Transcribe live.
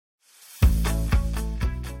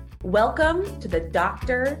Welcome to the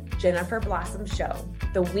Dr. Jennifer Blossom Show,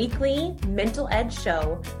 the weekly mental edge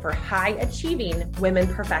show for high-achieving women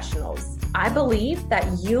professionals. I believe that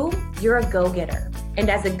you're a go-getter.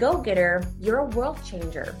 And as a go-getter, you're a world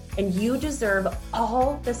changer, and you deserve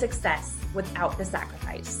all the success without the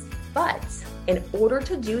sacrifice. But in order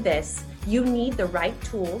to do this, you need the right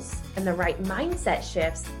tools and the right mindset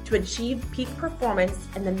shifts to achieve peak performance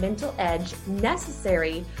and the mental edge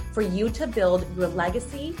necessary for you to build your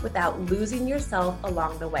legacy without losing yourself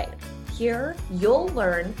along the way. Here, you'll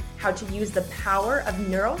learn how to use the power of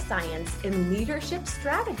neuroscience in leadership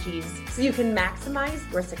strategies so you can maximize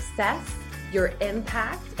your success, your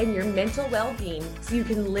impact, and your mental well-being so you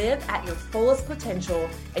can live at your fullest potential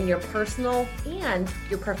in your personal and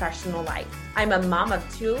your professional life. I'm a mom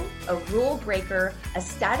of two, a rule breaker, a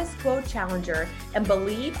status quo challenger, and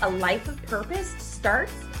believe a life of purpose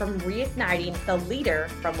starts from reigniting the leader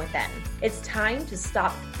from within. It's time to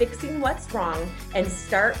stop fixing what's wrong and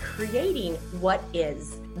start creating what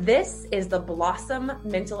is. This is the Blossom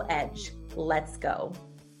Mental Edge. Let's go.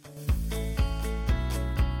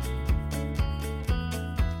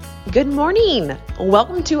 Good morning.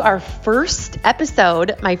 Welcome to our first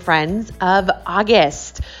episode, my friends, of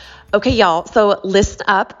August. Okay, y'all, so listen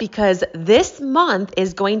up because this month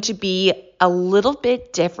is going to be a little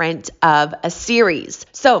bit different of a series.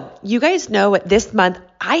 So you guys know this month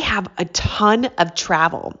I have a ton of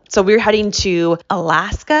travel. So we're heading to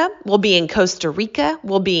Alaska. We'll be in Costa Rica.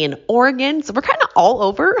 We'll be in Oregon. So we're kind of all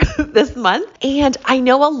over this month. And I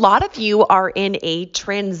know a lot of you are in a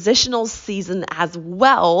transitional season as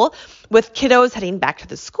well, with kiddos heading back to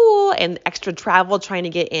the school and extra travel trying to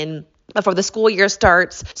get in before the school year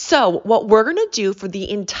starts. So what we're going to do for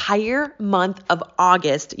the entire month of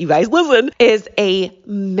August, you guys listen, is a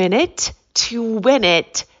Minute to Win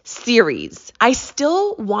It series. I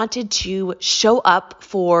still wanted to show up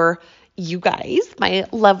for you guys, my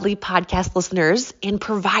lovely podcast listeners, and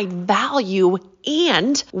provide value.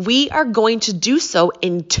 And we are going to do so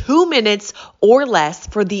in 2 minutes or less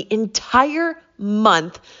for the entire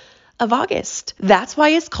month of August. That's why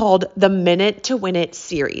it's called the Minute to Win It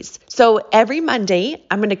series. So every Monday,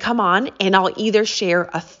 I'm going to come on and I'll either share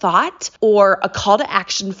a thought or a call to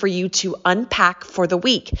action for you to unpack for the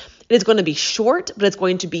week. It is going to be short, but it's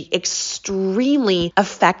going to be extremely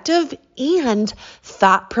effective and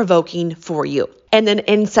thought-provoking for you. And then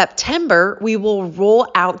in September, we will roll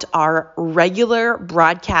out our regular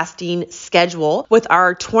broadcasting schedule with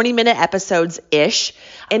our 20-minute episodes-ish,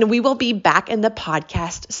 and we will be back in the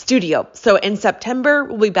podcast studio. So in September,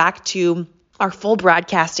 we'll be back to our full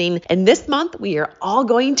broadcasting. And this month, we are all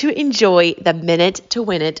going to enjoy the Minute to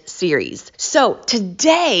Win It series. So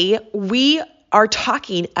today, we are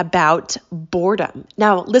talking about boredom.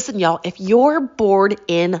 Now, listen, y'all, if you're bored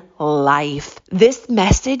in life, this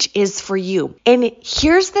message is for you. And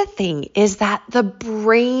here's the thing is that the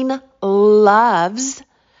brain loves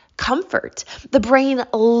comfort. The brain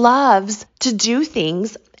loves to do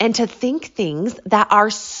things and to think things that are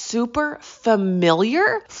super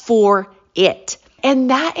familiar for it. And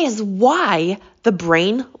that is why the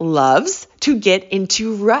brain loves to get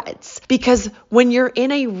into ruts, because when you're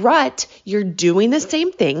in a rut, you're doing the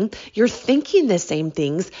same thing, you're thinking the same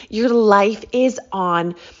things, your life is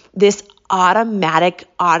on this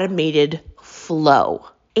automated flow.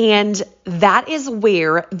 And that is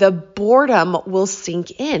where the boredom will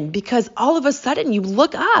sink in, because all of a sudden you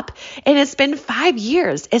look up and it's been 5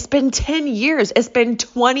 years, it's been 10 years, it's been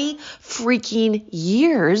 20 freaking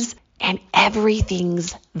years, and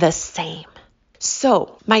everything's the same.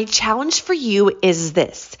 So my challenge for you is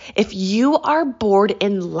this. If you are bored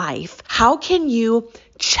in life, how can you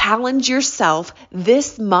challenge yourself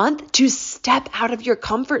this month to step out of your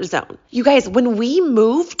comfort zone? You guys, when we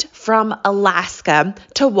moved from Alaska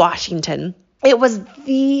to Washington, it was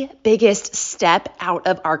the biggest step out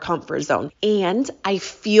of our comfort zone. And I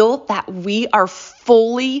feel that we are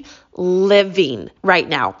fully living right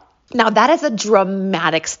now. Now, that is a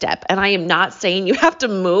dramatic step, and I am not saying you have to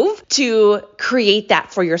move to create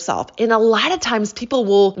that for yourself. And a lot of times people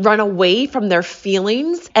will run away from their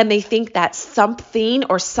feelings, and they think that something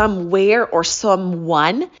or somewhere or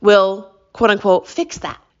someone will, quote unquote, fix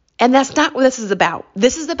that. And that's not what this is about.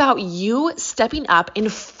 This is about you stepping up and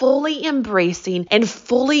fully embracing and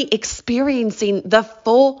fully experiencing the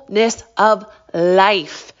fullness of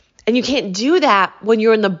life. And you can't do that when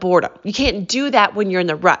you're in the boredom. You can't do that when you're in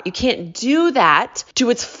the rut. You can't do that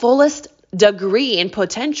to its fullest degree and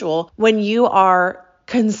potential when you are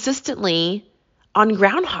consistently on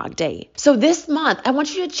Groundhog Day. So this month, I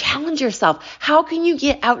want you to challenge yourself. How can you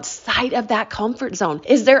get outside of that comfort zone?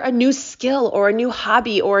 Is there a new skill or a new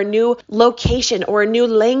hobby or a new location or a new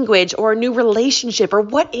language or a new relationship? Or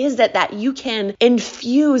what is it that you can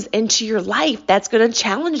infuse into your life that's going to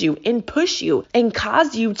challenge you and push you and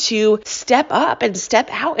cause you to step up and step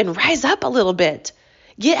out and rise up a little bit?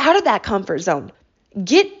 Get out of that comfort zone.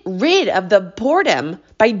 Get rid of the boredom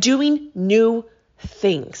by doing new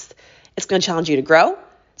things. It's going to challenge you to grow.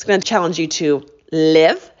 It's going to challenge you to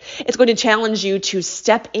live. It's going to challenge you to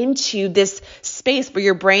step into this space where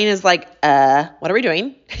your brain is like, what are we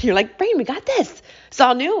doing? You're like, brain, we got this. It's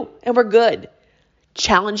all new and we're good.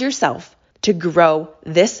 Challenge yourself to grow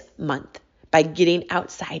this month by getting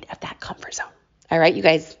outside of that comfort zone. All right, you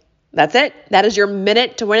guys, that's it. That is your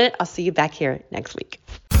minute to win it. I'll see you back here next week.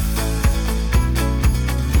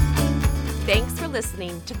 Thanks for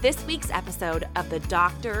listening to this week's episode of the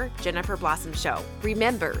Dr. Jennifer Blossom Show.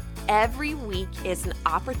 Remember, every week is an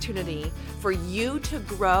opportunity for you to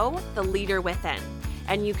grow the leader within,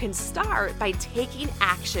 and you can start by taking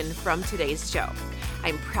action from today's show.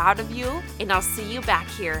 I'm proud of you, and I'll see you back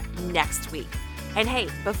here next week. And hey,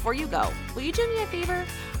 before you go, will you do me a favor?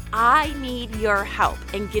 I need your help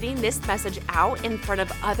in getting this message out in front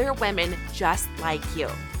of other women just like you.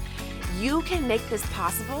 You can make this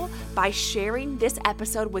possible by sharing this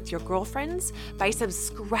episode with your girlfriends, by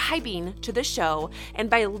subscribing to the show, and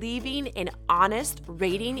by leaving an honest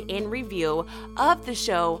rating and review of the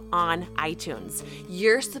show on iTunes.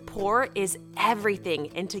 Your support is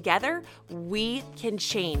everything, and together we can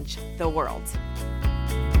change the world.